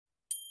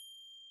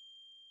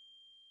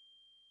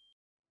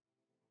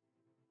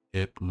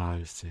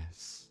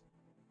Hypnosis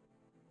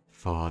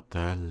for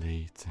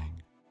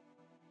deleting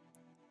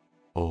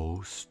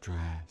all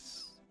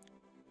stress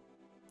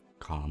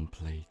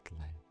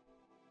completely.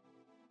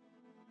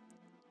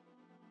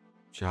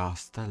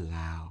 Just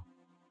allow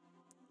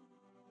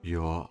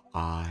your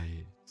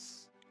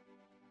eyes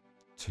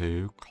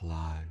to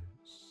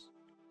close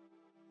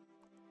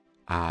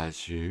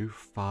as you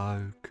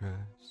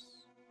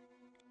focus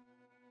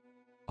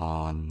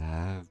on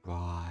the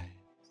rise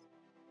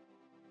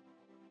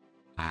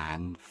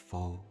and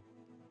fall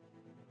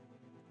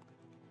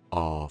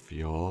of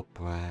your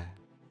breath.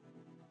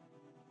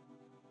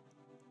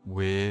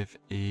 With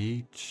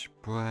each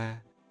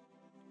breath,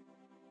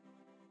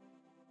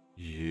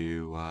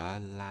 you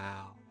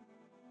allow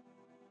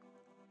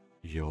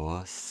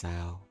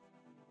yourself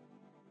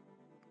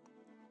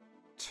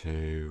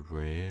to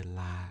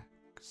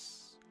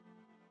relax.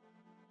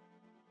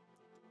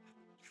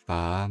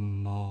 The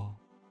more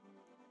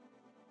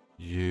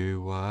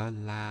you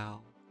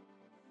allow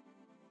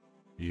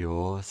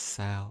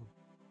yourself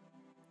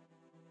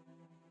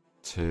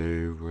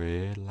to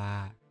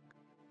relax,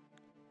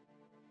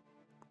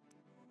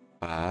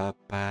 the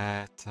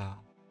better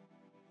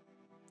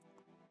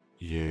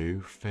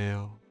you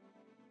feel,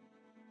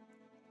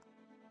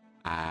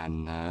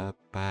 and the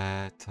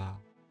better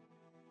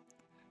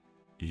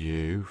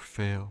you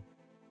feel,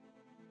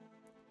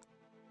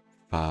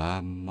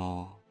 the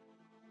more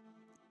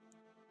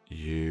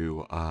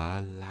you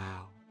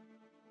allow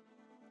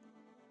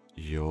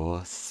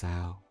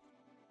yourself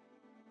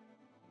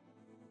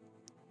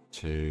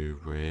to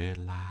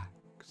relax.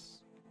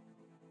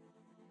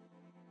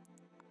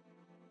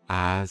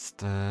 As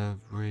the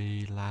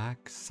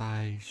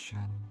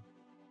relaxation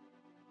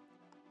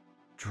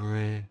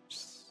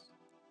drifts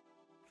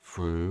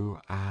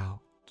throughout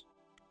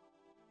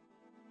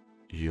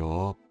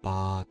your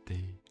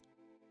body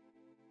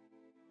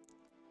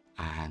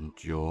and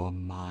your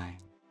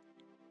mind,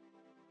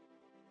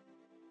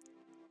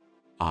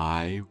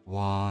 I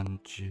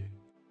want you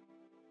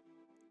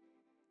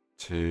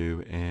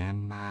to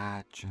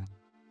imagine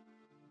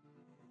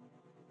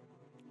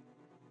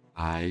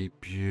a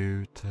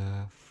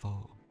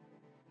beautiful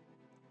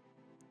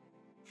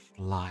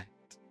flight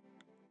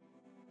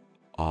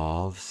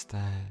of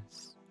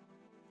stairs,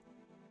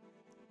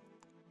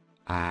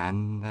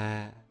 and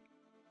there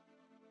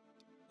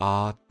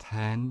are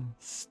 10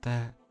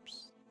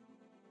 steps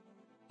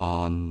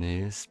on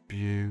this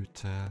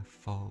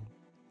beautiful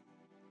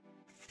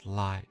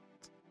flight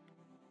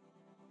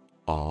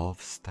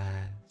of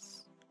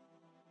stairs,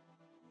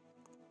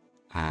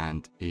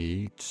 and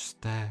each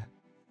step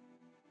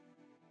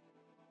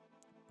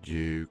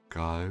you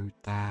go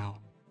down,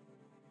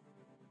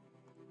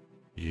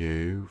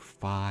 you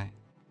find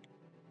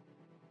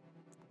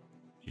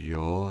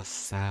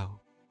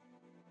yourself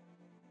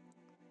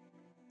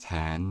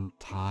 10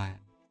 times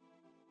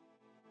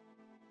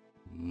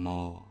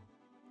more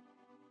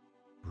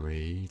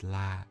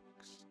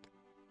relaxed.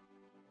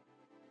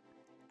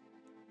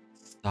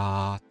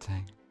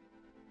 Starting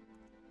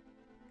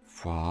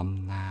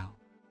from now.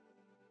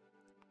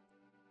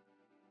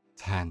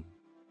 10.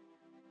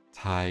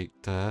 Take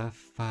the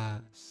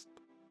first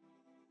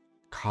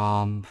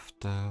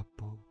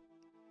comfortable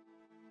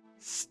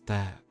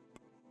step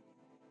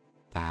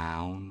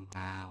down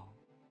now,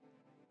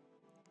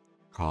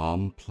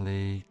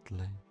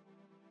 completely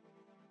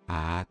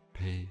at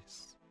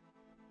peace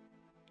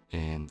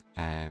in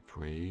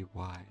every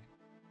way.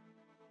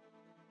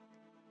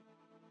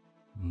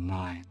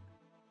 9.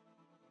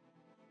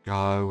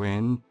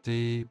 Going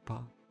deeper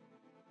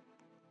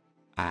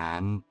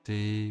and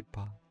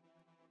deeper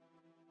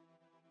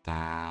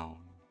down,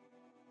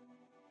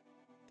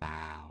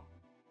 down,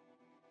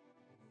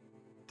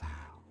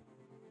 down.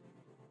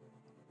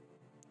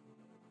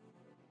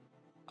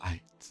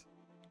 8.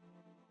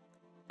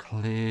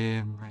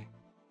 Clearing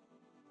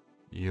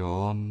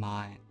your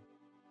mind,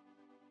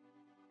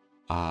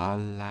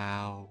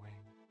 allowing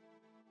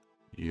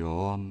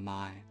your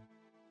mind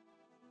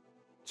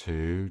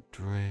to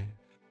drift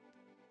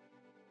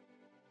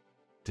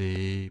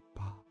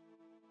deeper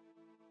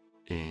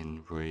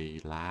in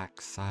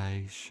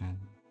relaxation.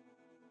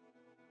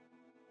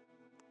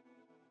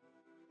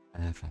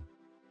 7.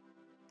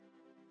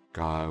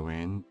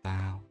 Going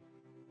down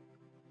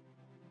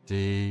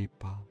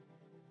deeper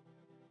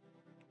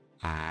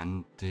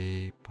and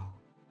deeper,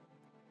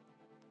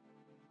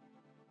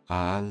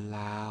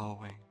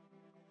 allowing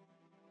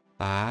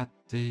that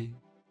deep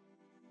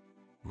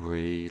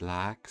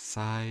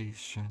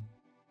relaxation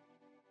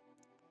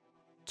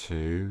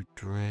to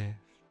drift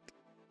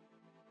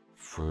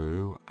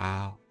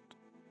throughout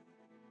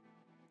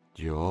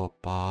your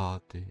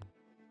body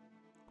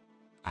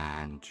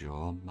and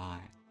your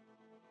mind.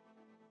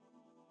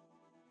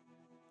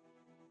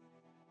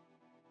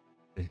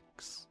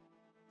 6.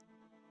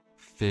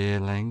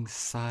 Feeling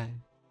safe,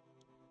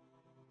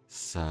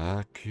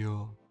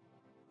 secure,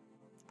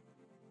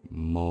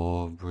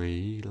 more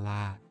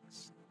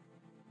relaxed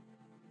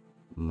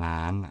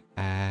than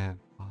ever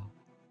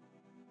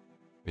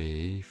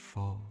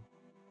before.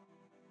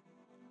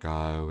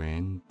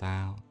 going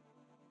down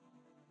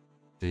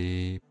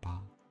deeper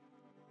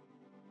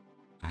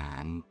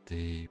and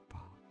deeper.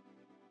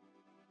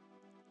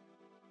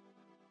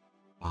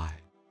 5.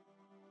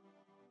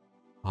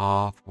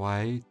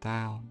 Halfway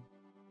down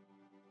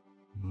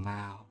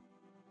now,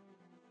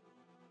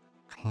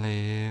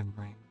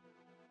 clearing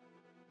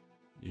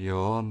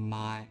your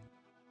mind,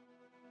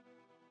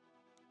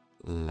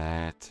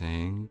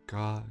 letting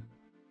go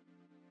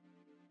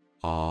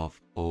of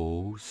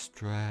all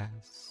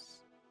stress,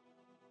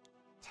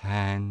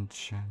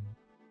 tension,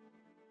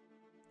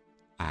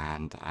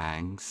 and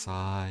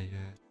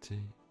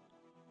anxiety.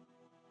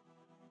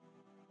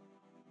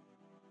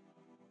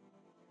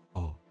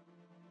 Or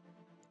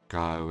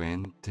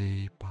going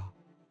deeper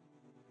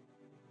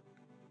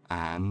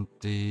and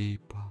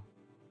deeper,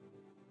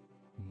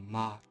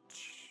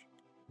 much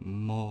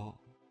more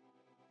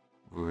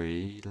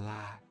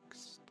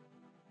relaxed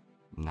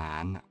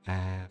than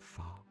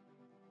ever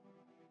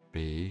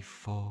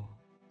before.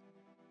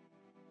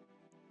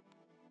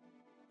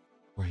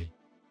 3.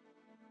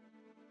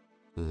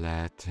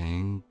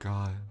 Letting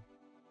go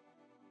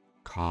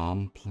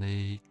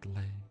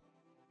completely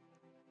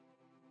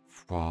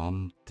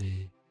from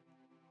deep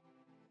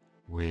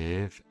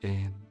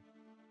within,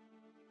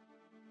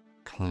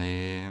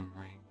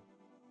 clearing,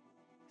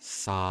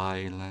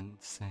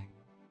 silencing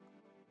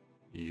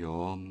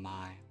your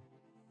mind.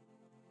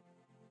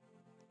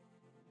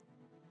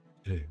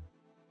 2.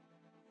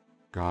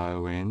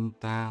 Going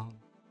down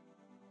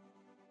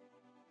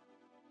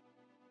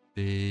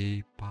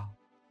deeper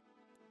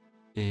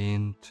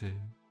into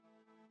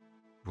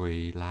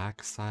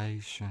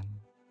relaxation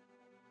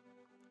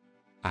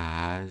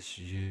as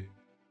you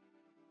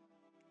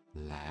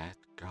let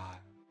go.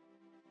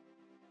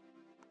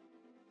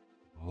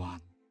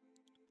 1.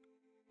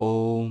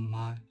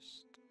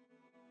 Almost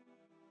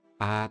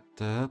at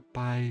the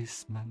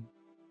basement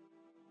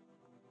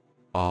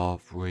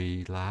of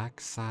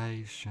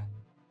relaxation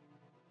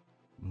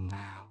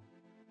now,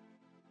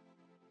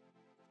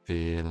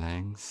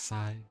 feeling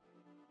safe,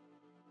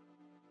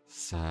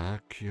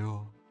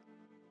 secure,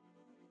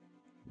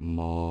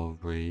 more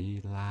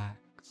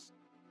relaxed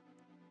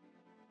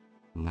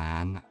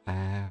than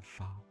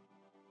ever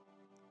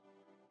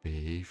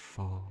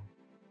before.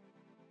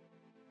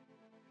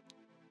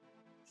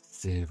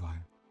 0.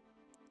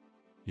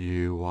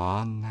 You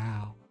are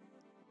now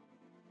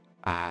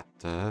at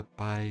the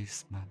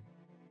basement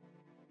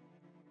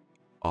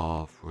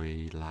of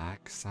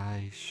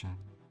relaxation,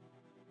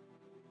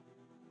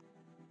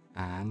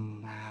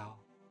 and now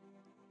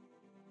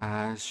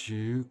as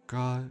you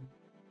go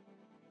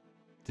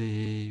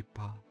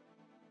deeper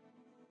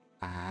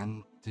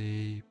and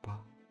deeper,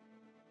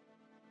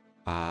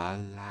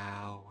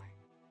 allowing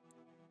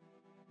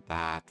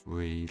that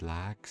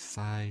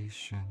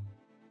relaxation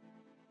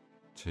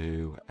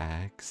to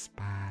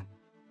expand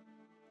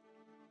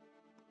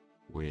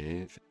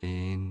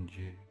within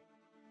you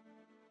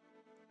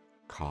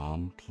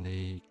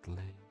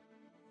completely.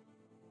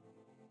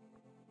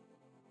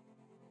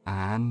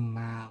 And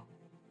now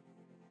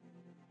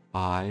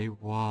I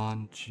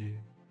want you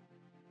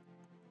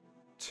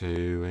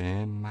to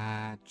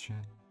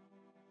imagine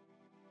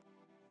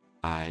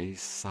a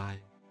safe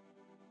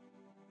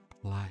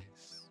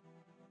place.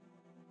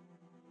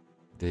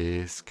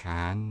 This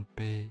can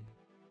be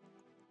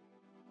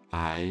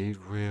a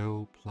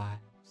real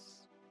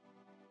place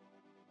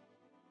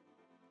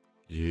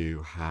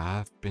you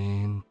have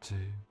been to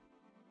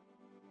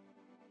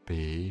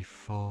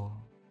before,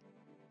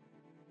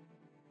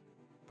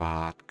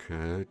 but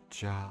could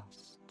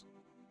just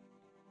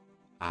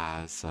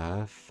as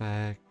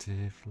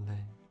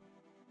effectively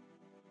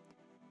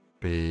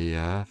be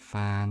a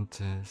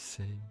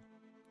fantasy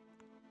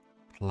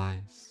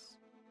place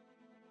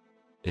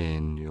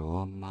in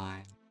your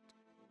mind.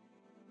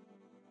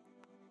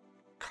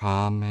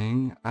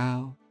 Coming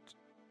out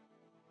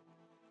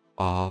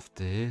of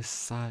this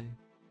safe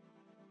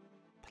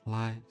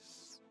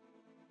place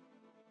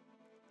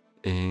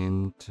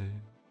into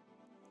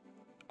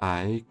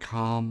a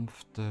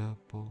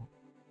comfortable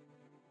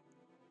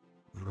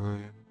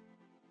room,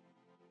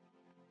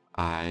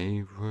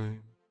 a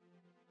room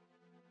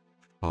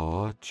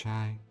for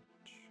change,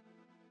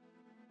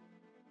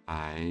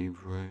 a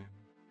room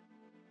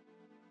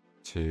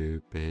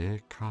to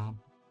become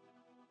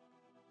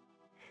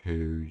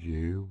who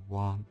you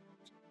want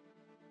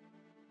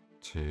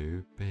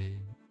to be,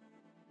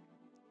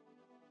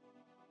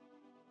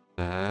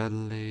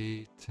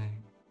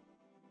 deleting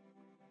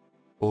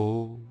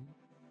all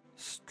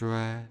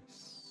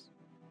stress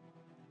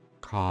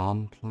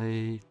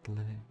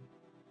completely,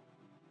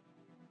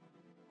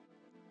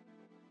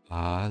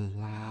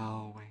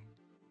 allowing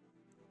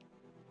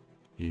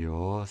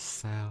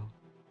yourself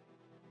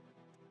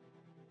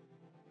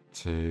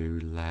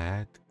to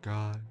let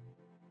go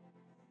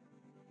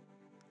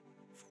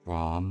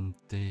from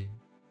deep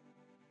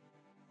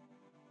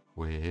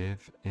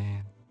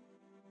within,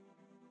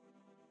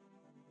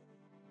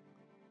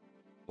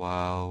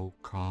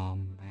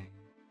 welcoming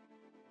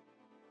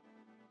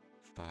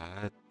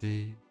the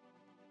deep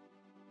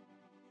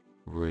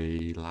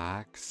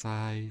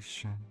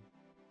relaxation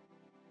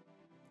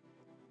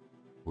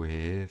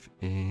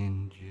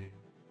within you,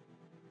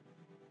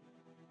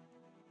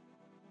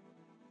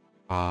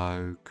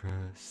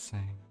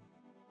 focusing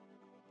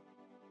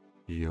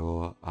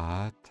your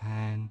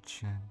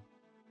attention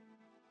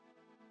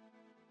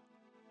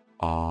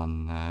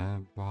on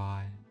the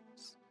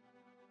rise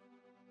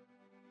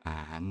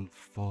and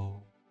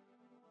fall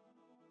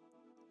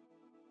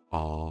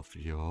of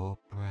your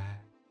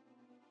breath,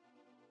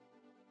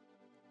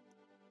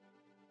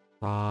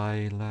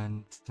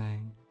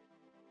 silencing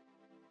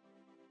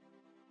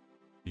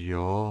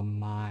your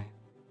mind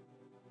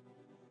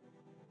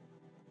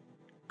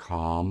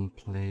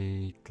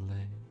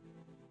completely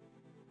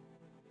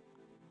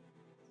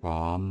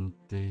from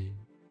deep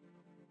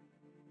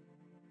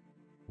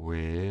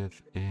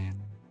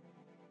within,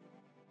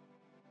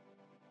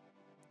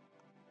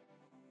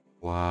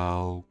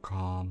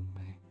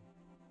 welcoming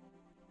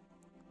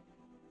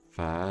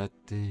the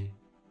deep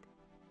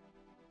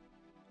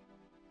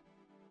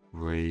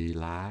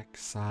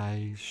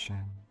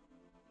relaxation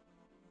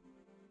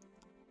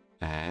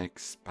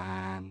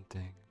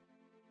expanding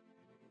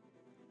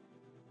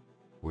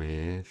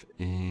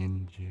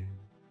within you,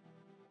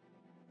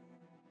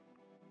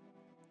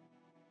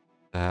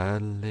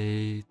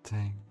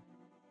 deleting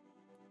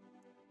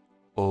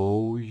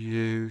all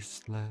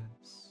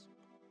useless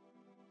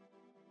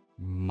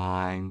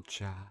mind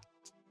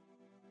chat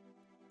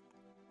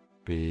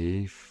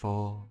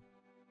before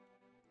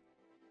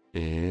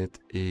it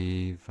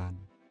even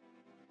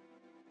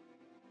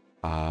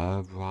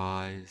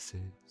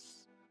arises,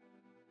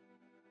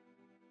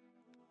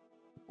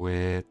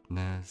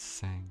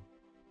 witnessing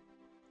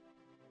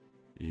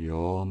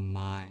your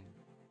mind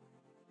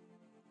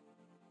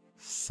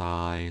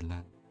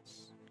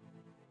silence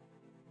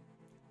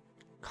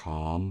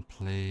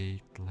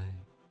completely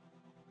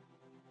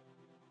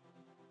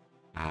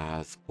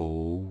as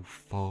all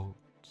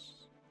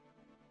thoughts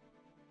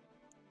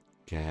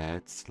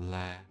gets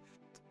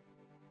left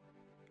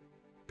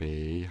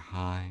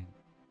behind,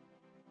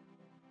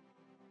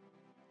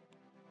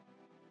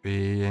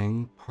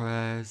 being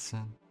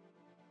present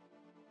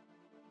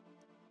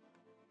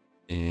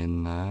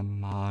in the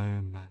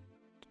moment,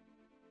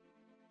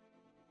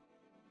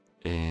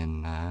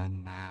 in the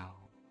now,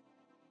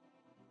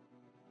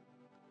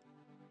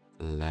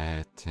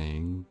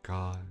 letting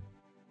go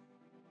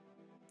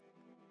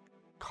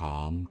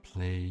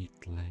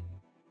completely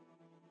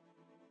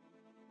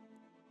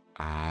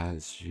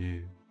as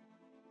you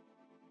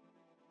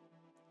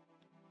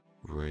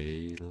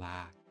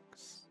relax,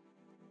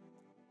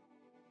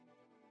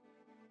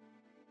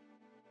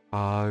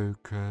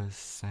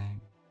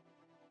 focusing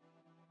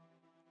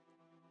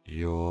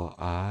your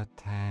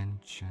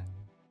attention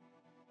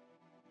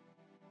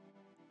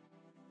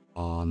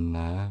on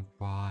the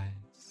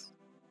rise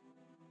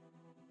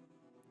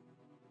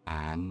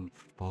and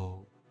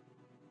fall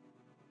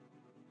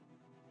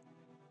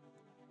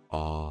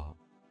of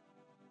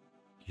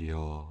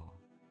your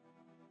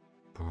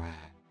breath,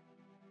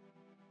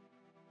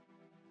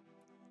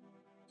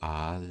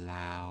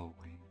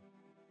 allowing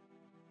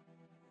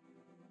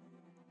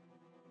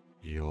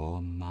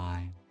your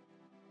mind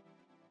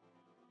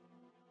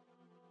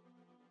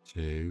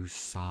to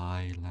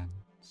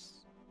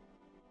silence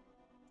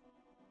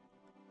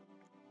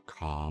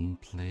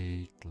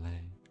completely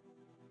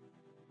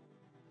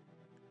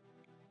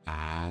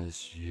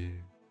as you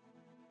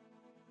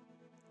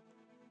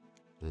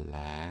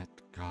let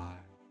go,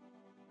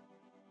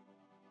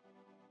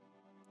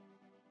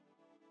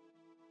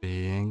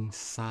 being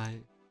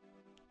safe,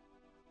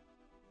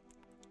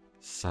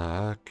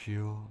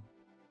 secure,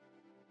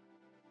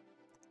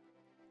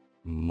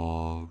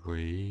 more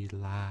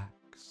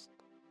relaxed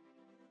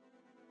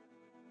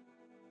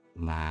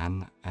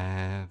than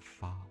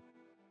ever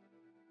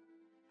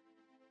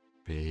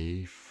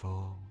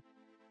before,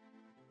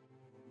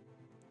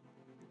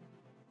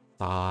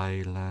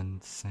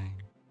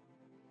 silencing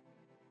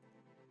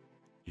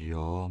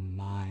your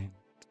mind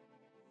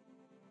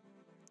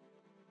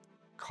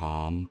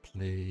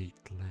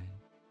completely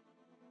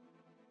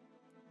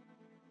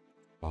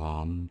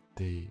from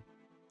deep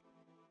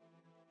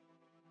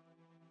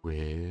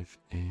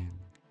within,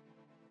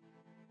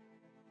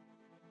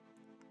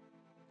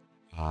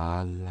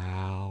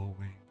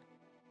 allowing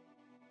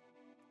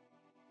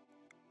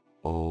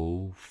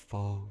all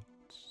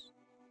thoughts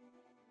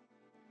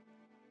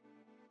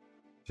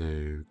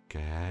to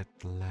get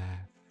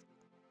left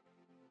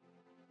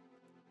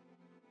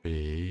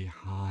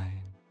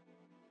behind,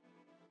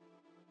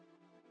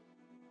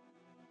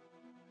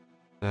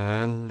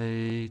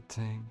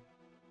 deleting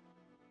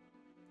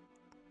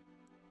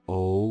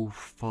all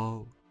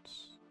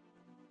thoughts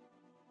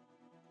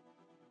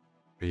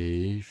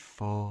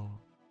before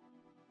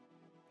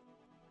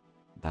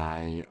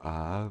they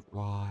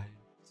arise,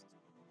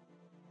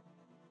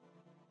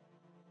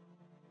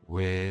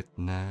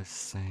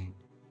 witnessing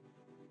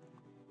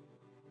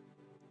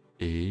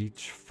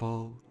each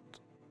thought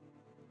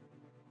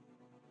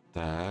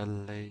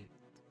delete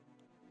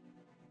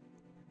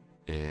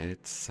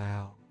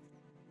itself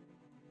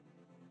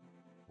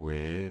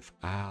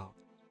without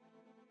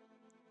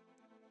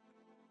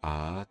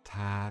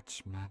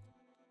attachment,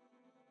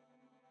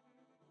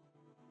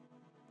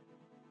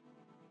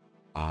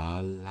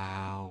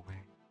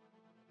 allowing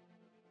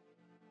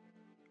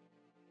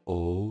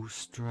all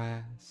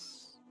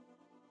stress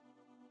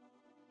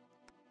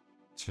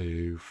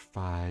to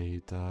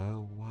fade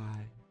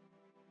away,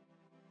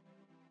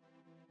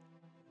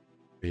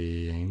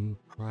 being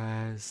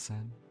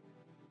present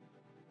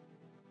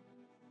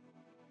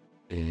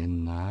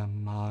in the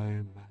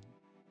moment,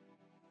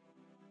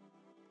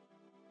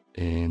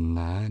 in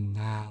the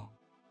now,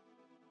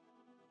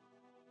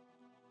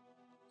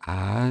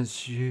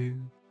 as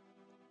you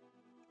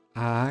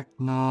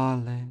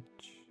acknowledge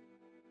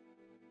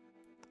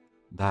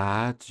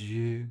that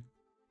you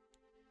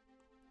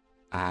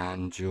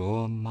and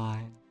your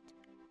mind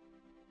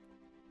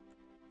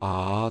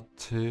are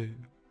two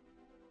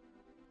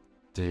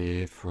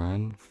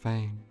different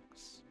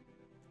things,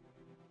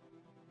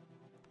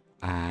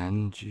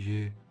 and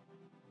you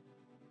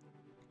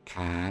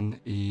can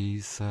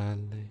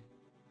easily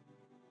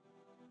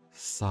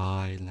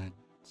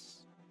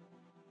silence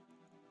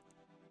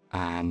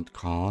and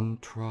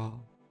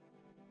control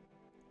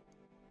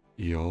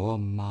your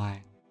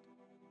mind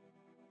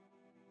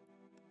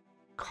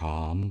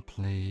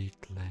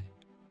completely,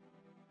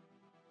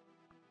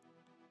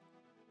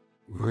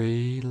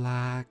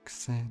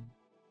 relaxing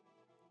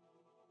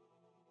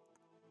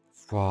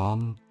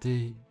from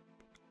deep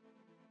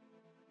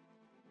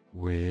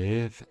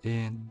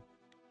within,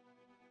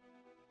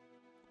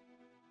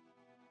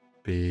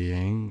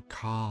 being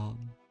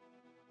calm,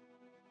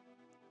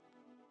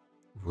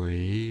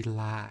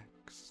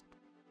 relaxed,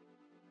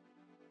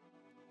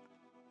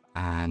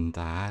 and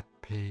at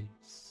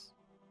peace,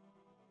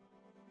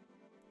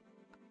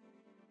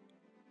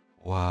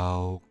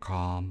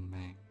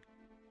 welcoming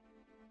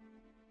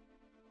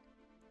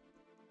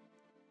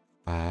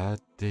the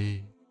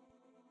deep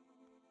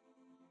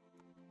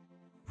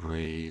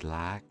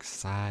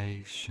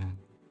relaxation,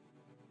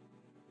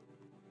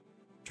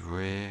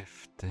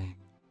 drifting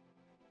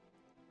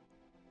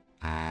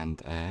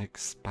and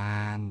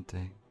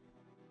expanding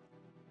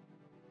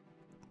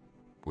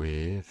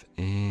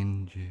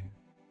within you,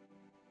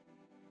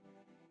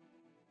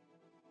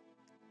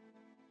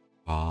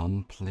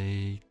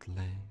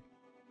 completely,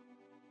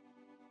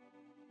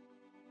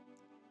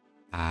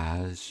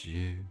 as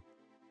you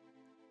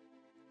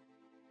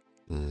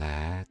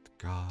let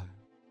go,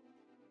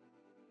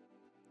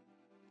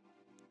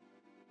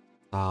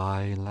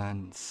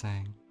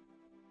 silencing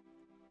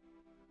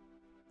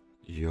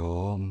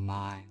your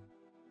mind,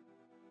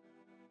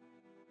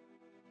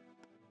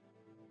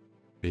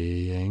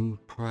 being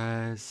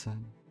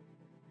present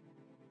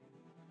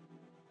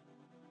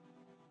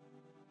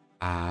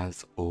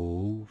as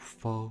all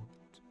thought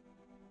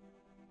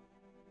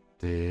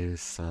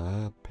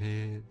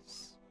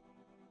disappears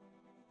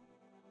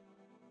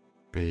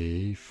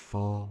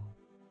before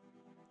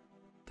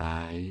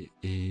they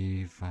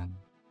even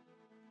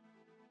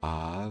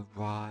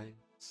arise,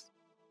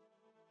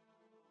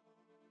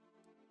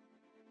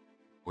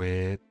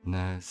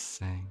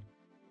 witnessing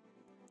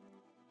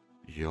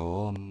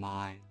your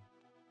mind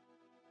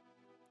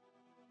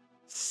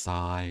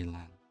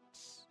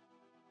silence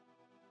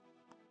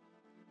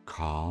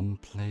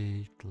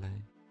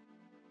completely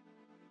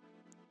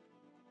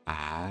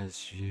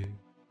as you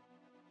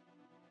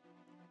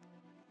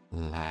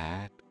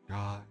let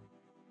go,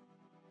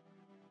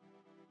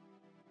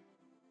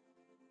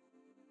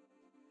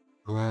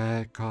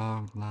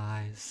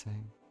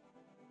 recognizing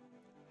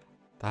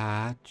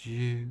that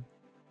you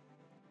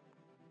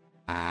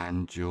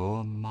and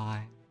your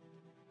mind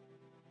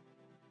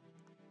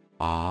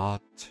are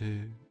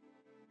two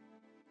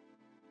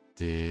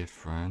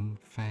different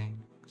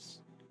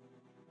things,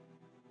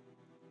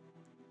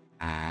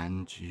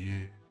 and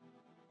you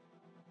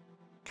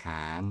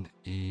can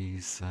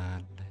easily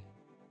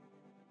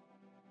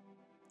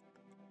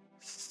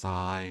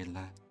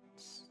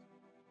silence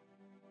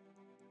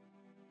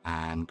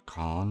and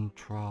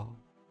control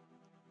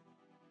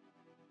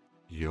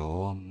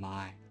your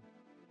mind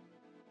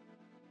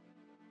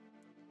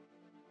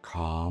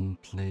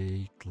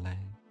completely,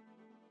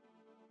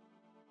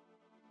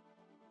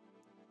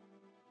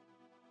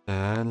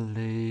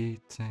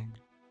 deleting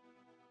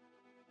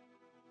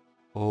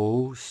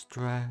all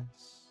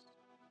stress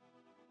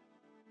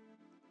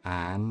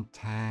and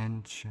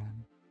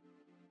tension,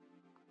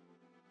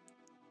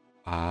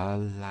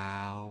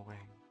 allowing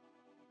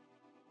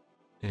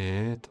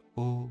it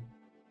all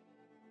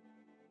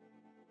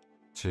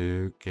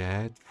to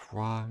get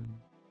thrown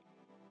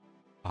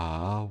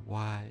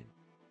away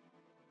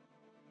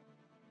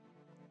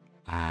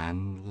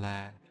and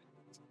left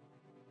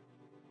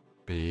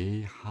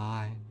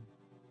behind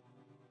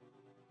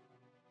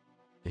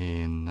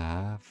in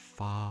a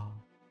far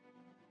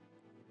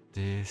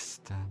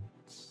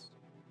distance,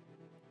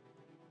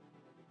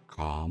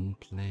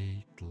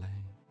 completely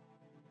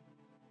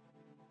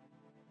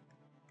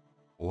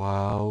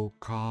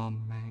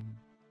welcoming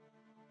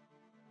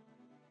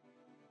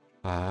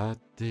the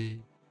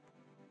deep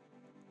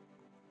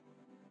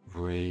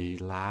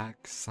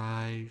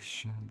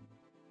relaxation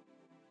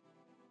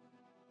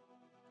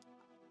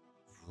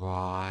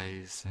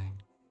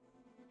rising,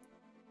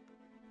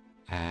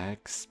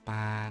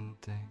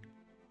 expanding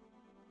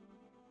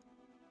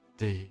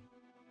deep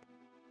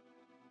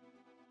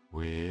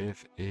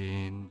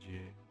within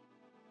you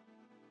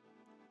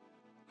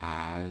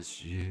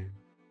as you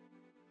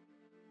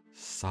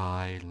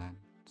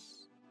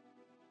silence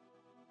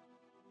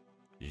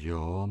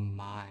your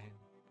mind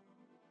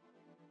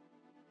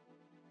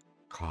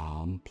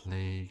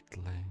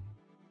completely,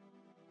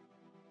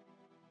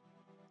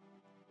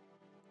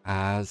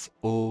 as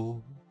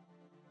all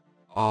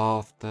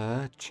of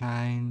the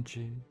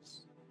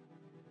changes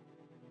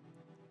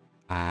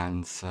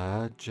and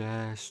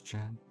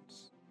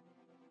suggestions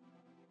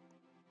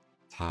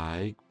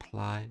take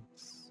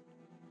place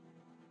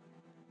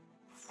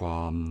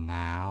from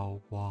now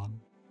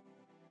on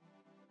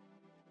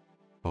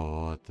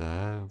for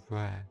the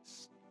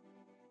rest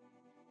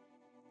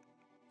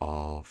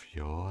of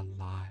your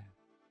life.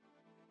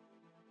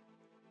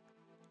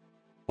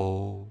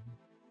 All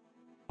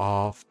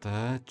of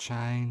the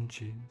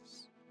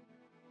changes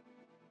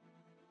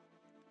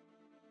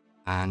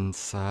and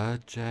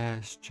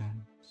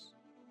suggestions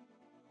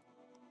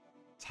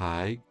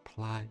take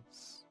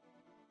place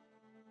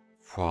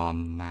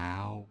from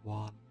now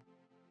on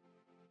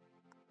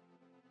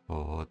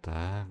for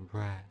the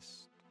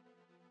rest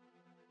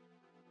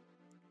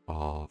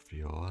of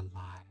your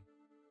life.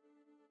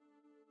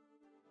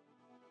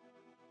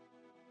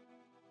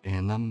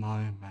 In a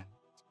moment,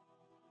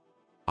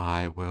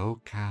 I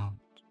will count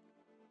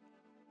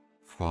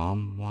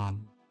from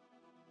 1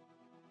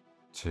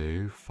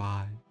 to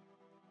 5,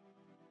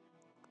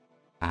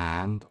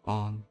 and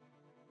on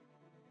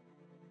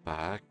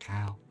the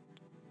count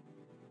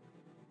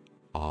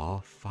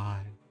of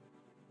 5,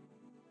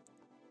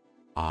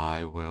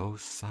 I will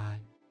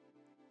say,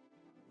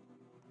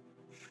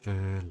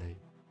 fully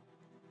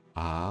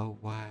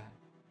aware,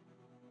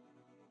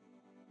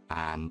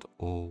 and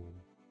all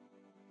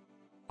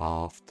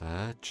of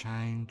the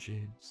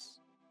changes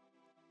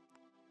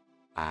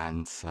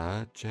and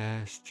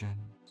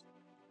suggestions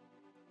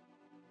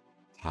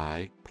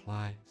take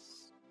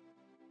place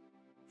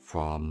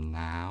from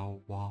now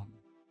on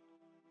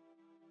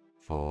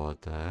for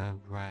the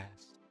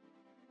rest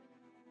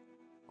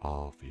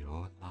of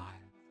your life.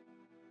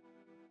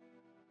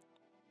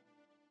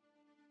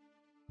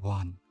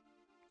 1.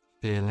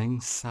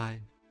 Feeling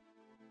safe,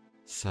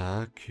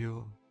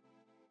 secure,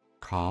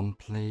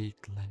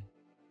 completely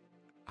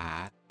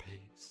at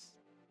peace.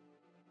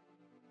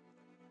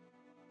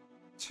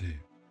 2.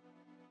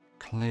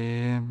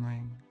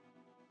 Clearing,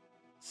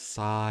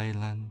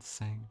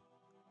 silencing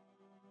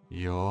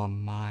your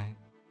mind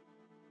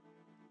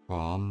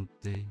from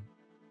deep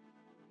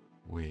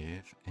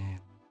within.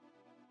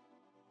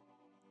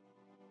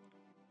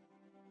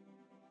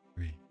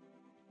 3.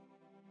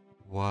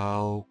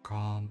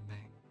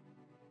 Welcoming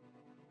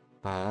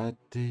the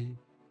deep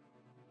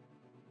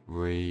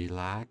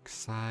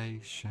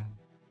relaxation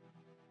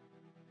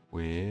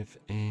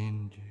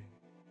within you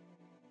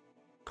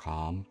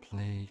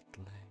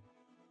completely.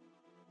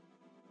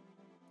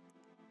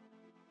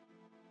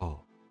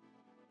 4.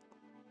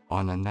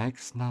 On the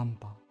next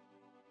number,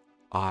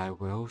 I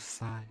will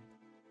say,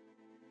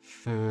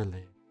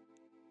 fully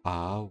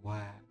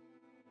aware,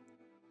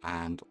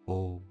 and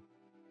all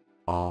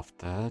of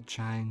the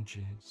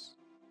changes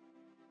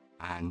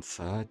and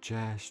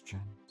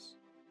suggestions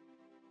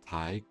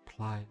take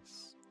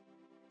place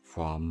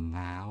from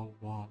now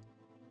on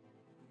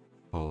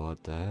for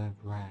the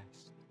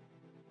rest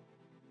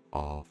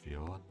of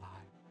your life.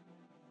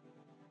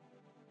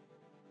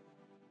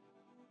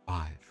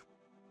 5.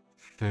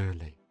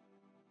 Fully